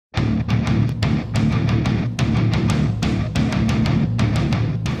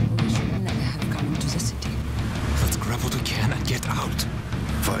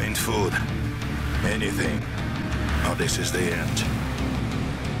anything. Oh, this is the end.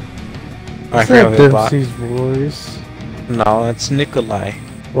 I Is that forgot about. Dempsey's voice? No, it's Nikolai.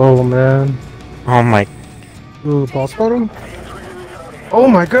 Whoa, man. Oh my. Ooh, boss bottom? Oh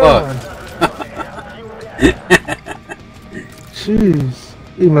my god! Jeez.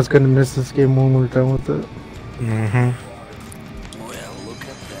 He must gonna miss this game when we're done with it. Mm-hmm. Well, look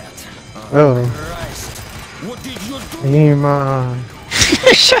at that. Oh. Christ. What did you do? Aim on.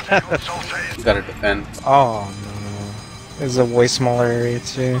 Shut up. You gotta defend. Oh no. There's a way smaller area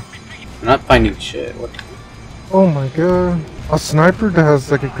too. I'm not finding shit. What? Oh my god. A sniper that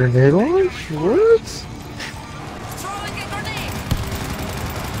has like a grenade launch? What? Throwing a grenade.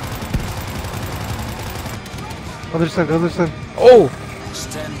 Other side, other side. Oh!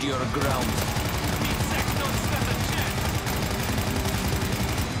 Stand your ground.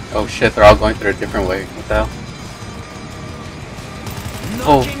 Oh shit, they're all going through a different way. What the hell?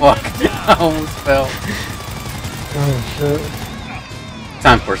 Oh fuck. I almost fell. Oh shit.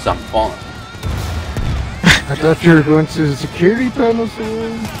 Time for some fun. I thought you were going to the security panels or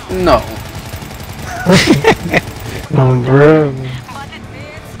No. oh bro.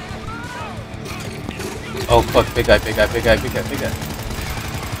 Oh fuck, big guy, big guy, big guy, big guy, big guy.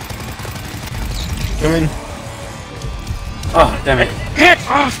 Come in. Oh, damn it. Get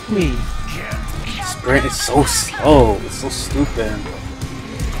off me! Sprint is so slow. It's so stupid.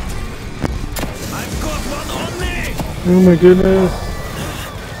 I've got one on me. Oh my goodness.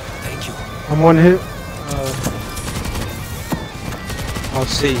 Thank you. I'm one hit. I'll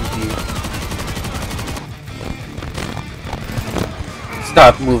save you.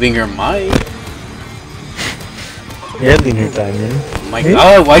 Stop moving your mic. Yeah, LeanerDiamond. Oh my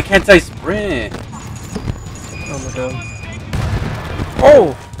god, why can't I sprint? Oh my god.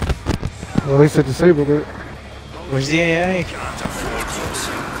 Oh! Well, at least I disabled it. Where's the AI?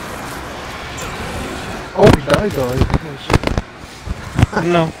 Oh, he died already. Oh,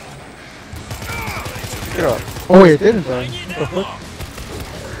 No. Get off. shit. Oh wait, it didn't die. What the fuck?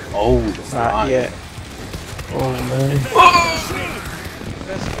 Oh, that's Not not yet. Oh man.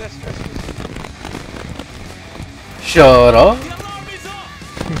 Shut up.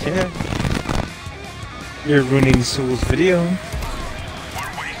 Yeah. You're ruining Soul's video.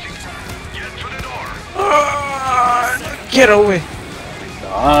 Get away!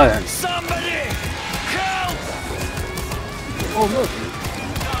 God. Somebody! Help! Oh look.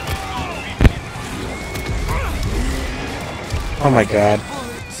 Oh my god.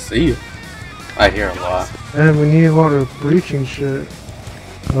 See you. I hear a lot. And we need a lot of breaching shit.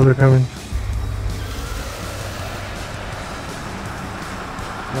 Oh, they're coming.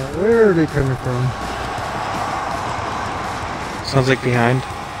 Now, where are they coming from? Sounds like behind.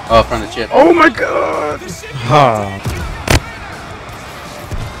 Oh, from the chip. Oh my god! Ha.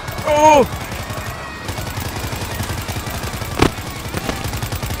 Oh!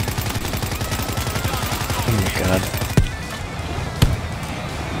 Oh my god.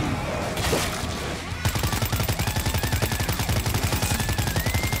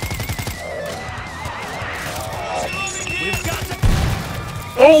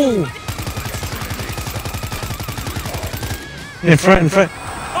 Oh! In front, in front.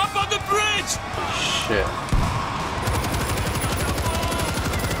 Up on the bridge! Shit.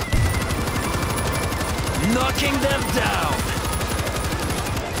 Knocking them down!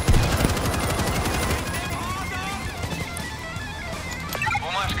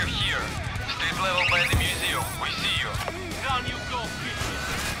 Bumashka here. Street level by the museum. We see you. Down you go,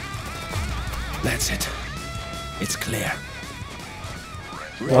 That's it. It's clear.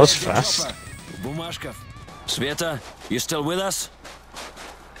 That was fast. Bumashka. Sveta, you still with us?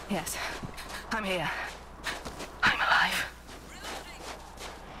 Yes, I'm here. I'm alive.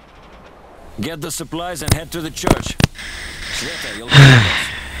 Get the supplies and head to the church. Sveta, you'll go with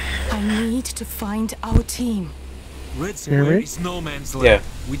us. I need to find our team. Hear Red Square me? is no man's land.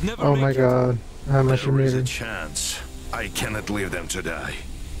 Yeah. We'd never Oh make my it. god. How much you There is a needed? chance. I cannot leave them to die.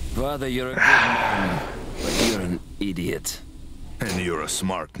 Father, you're a good man, but you're an idiot. And you're a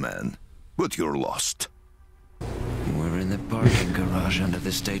smart man. But you're lost. We're in the parking garage under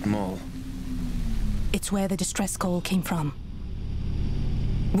the State Mall. It's where the distress call came from.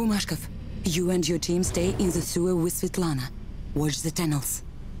 Bumashkov, you and your team stay in the sewer with Svetlana. Watch the tunnels.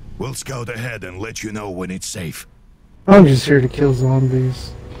 We'll scout ahead and let you know when it's safe. I'm just here to kill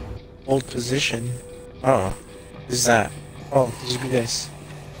zombies. Old position. Oh. What is that? Oh, these are you guys.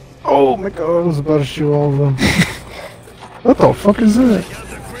 Oh my god, I was about to shoot all of them. What the fuck is that?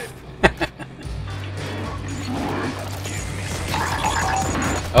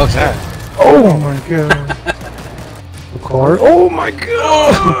 Oh, sorry. Oh my god. The car? Oh my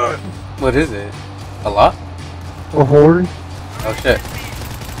god! What is it? A lot? A horde? Oh shit.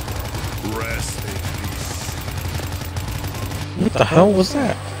 Rest in peace. What the hell was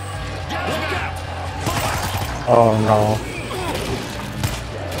that? Oh no.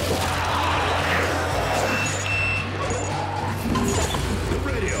 The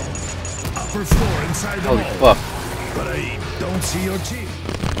radio. Upper floor inside the Holy mall. fuck. But I don't see your team.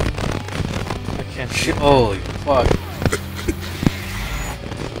 I can't Shit. Holy fuck.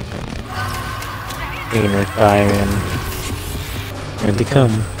 LeanerDiamond. Here they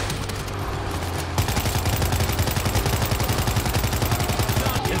come.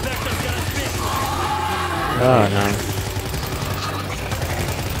 Oh no.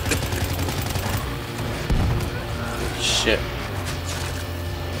 Shit.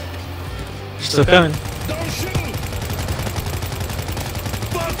 Still coming. Don't shoot!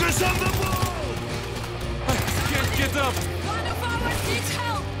 Focus on the ball! Can't get up. One of ours needs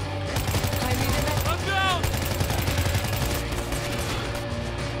help! I need an I'm down.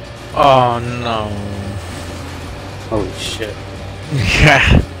 Oh no. Holy shit.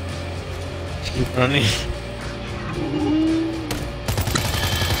 Yeah. Keep running.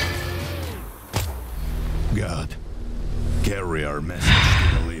 God, carry our message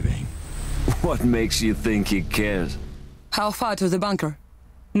to the living. What makes you think he cares? How far to the bunker?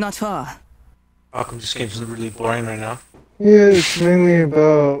 Not far. Fuck, this game's really boring right now. Yeah, it's mainly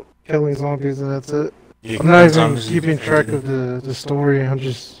about killing zombies and that's it. Yeah, I'm not even zombies keeping is track of the story, I'm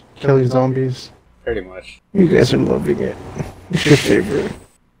just killing zombies. Pretty much. You guys are loving it. It's your favorite.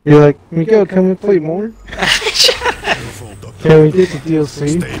 You're like, Miguel, can we play more? Can we get the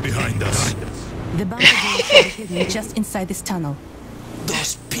DLC? Stay behind us. The bunker door should be hidden just inside this tunnel.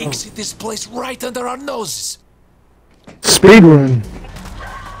 Those pigs hit this place right under our noses. Speedrun.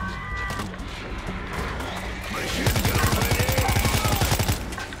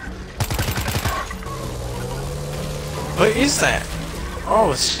 What is that?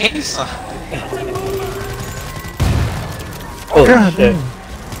 Oh, it's chainsaw. Holy God shit. damn.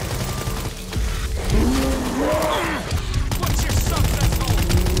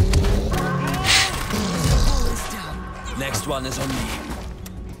 Next one is on me.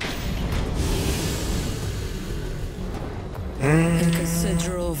 The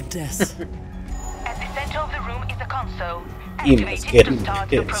center of death. At the center of the room is a console. Ian was getting start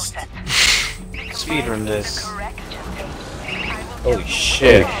the pissed. process. Speedrun this. Correct. Holy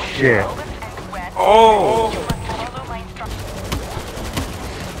shit. Yeah. Oh! Follow my instructions.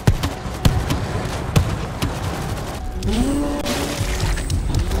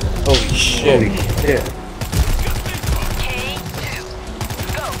 Holy shit. Yeah. K2.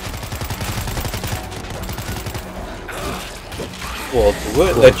 Go. Well, do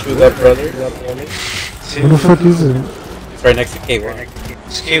it. Let you that brother. What the fuck is it? It's right next to K1.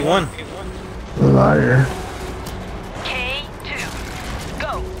 It's K1. Liar. K2.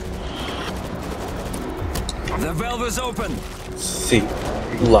 Go. The valve is open. See.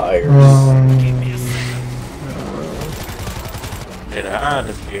 Liars. Get out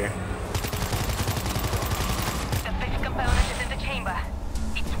of here. The fifth component is in the chamber.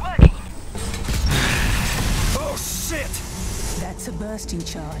 It's working. Oh shit! That's a bursting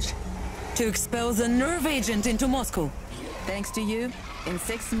charge. To expel the nerve agent into Moscow. Thanks to you, in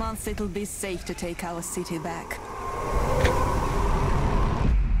 6 months it'll be safe to take our city back.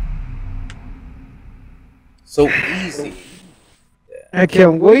 So easy. I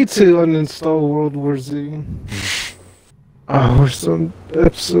can't wait to uninstall World War Z. Oh, we're on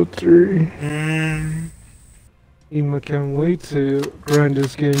episode 3. Ema can't wait to grind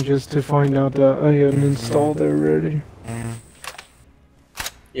this game just to find out that I uninstalled it already.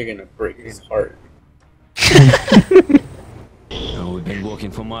 You're gonna break his heart. Oh, we've been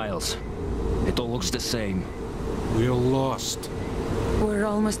walking for miles. It all looks the same. We're lost. We're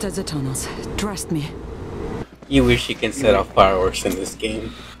almost at the tunnels. Trust me. You wish you can set off fireworks in this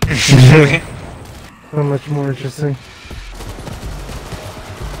game. How much more interesting.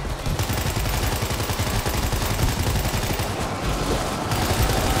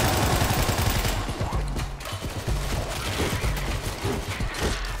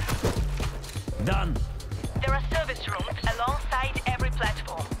 Done. There are service rooms alongside every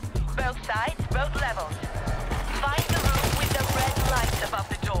platform. Both sides, both levels. Find the room with the red light above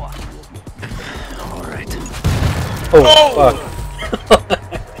the door. All right. Oh, fuck.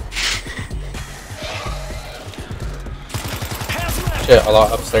 Shit, a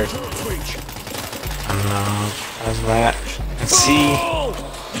lot upstairs. How's that? Let's see.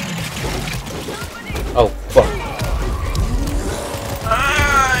 Oh, fuck.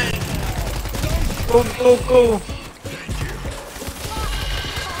 Go, go, go.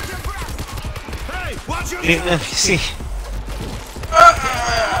 Hey, Leave the NPC.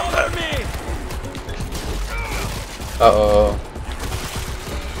 Uh-oh.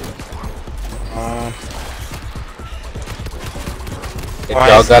 If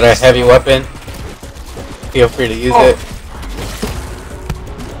y'all got a heavy weapon, feel free to use it.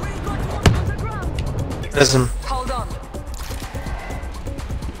 There's him. Hold on.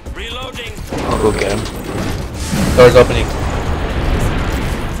 Reloading. I'll go get him. Door's opening.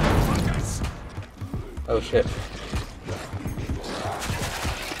 Oh shit.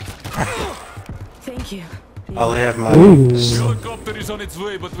 Thank you. I'll have my. Helicopter is on its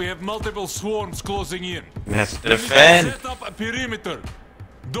way, but we have multiple swarms closing in. We have to We need to defend. set up a perimeter.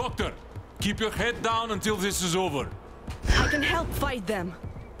 Doctor, keep your head down until this is over. I can help fight them.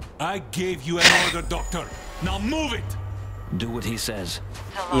 I gave you an order, Doctor. Now move it! Do what he says.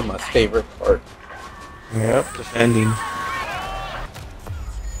 Ema's favorite part. Yep, defending.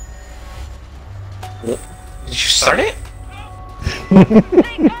 Did you start it?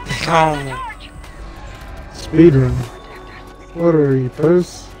 Oh. Speedrun. What are you,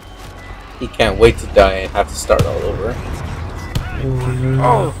 post? He can't wait to die and have to start all over. Oh, man.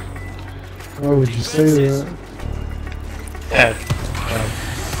 Oh. Why would you say that? Yeah.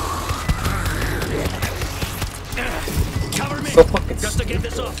 Cover me. So fucking Just to get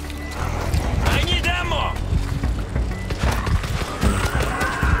this off. I need ammo.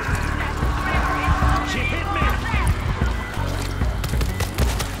 She hit me.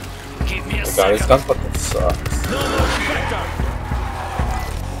 Give me a God, his second. gun fucking sucks. No more infector.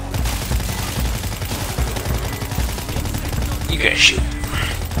 You guys shoot.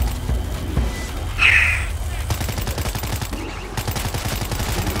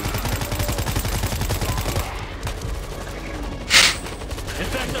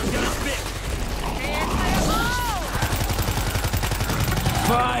 Infector's gonna spit.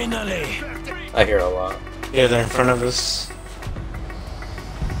 Finally. I hear a lot. Yeah, they're in front of us.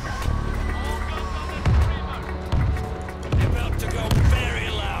 About to go very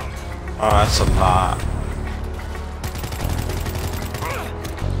loud. Oh, that's a lot.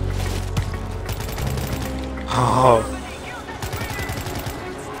 Oh.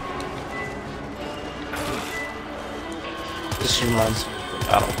 This reminds me of the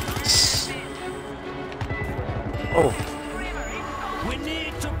battle. Oh, We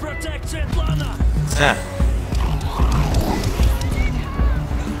need to protect Svetlana. what's that?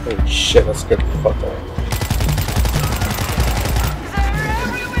 Holy shit, that scared the fuck out of me.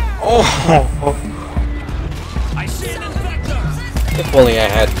 Oh. I see an infector. If only I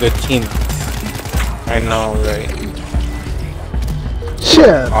had good teammates. I know, right?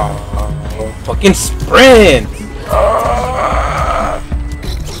 Shit! Oh, fucking sprint!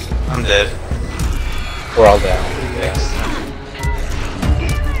 I'm dead. We're all down.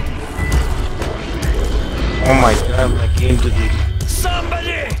 Oh my god, my game did it.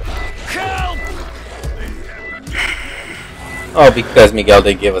 Somebody help! Oh, because Miguel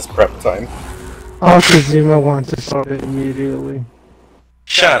did give us prep time. Oh, because Zima wants to stop it immediately.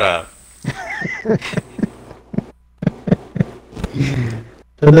 Shut up.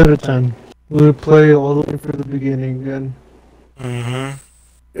 Another time. We'll play all the way from the beginning again. Mm-hmm.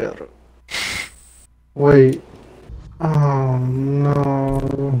 Yeah. Wait. Oh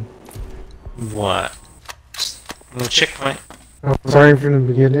no. What? No checkpoint. I'm sorry from the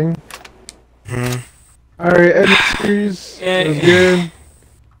beginning. Hmm. Alright, end the series. Yeah. It was good.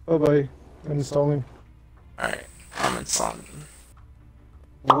 Bye bye. Uninstalling. Alright, I'm installing.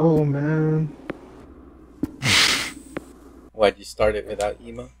 Oh man. Why'd you start it without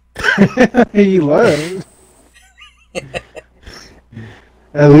Ema? He left.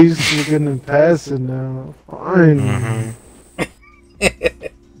 At least we're gonna pass it now. Fine. Mm-hmm.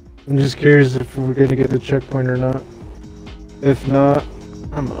 I'm just curious if we're gonna get the checkpoint or not. If not,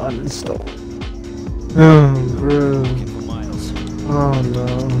 I'm uninstalled. Oh, bro. For miles. Oh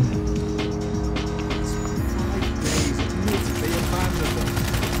no.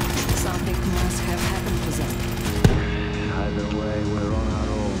 Something must have happened to them. Either way, we're on our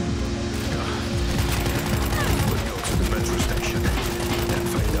own. We'll go to the metro station and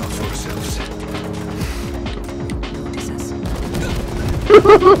find out for ourselves.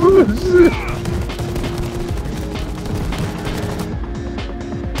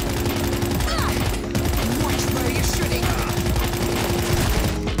 Watch where you're shooting.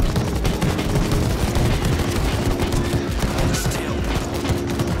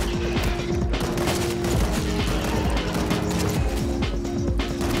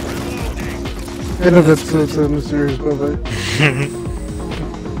 End of episode 7 series. Bye bye.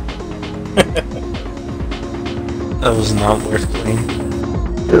 That was not worth playing.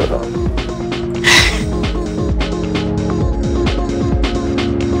 Yeah.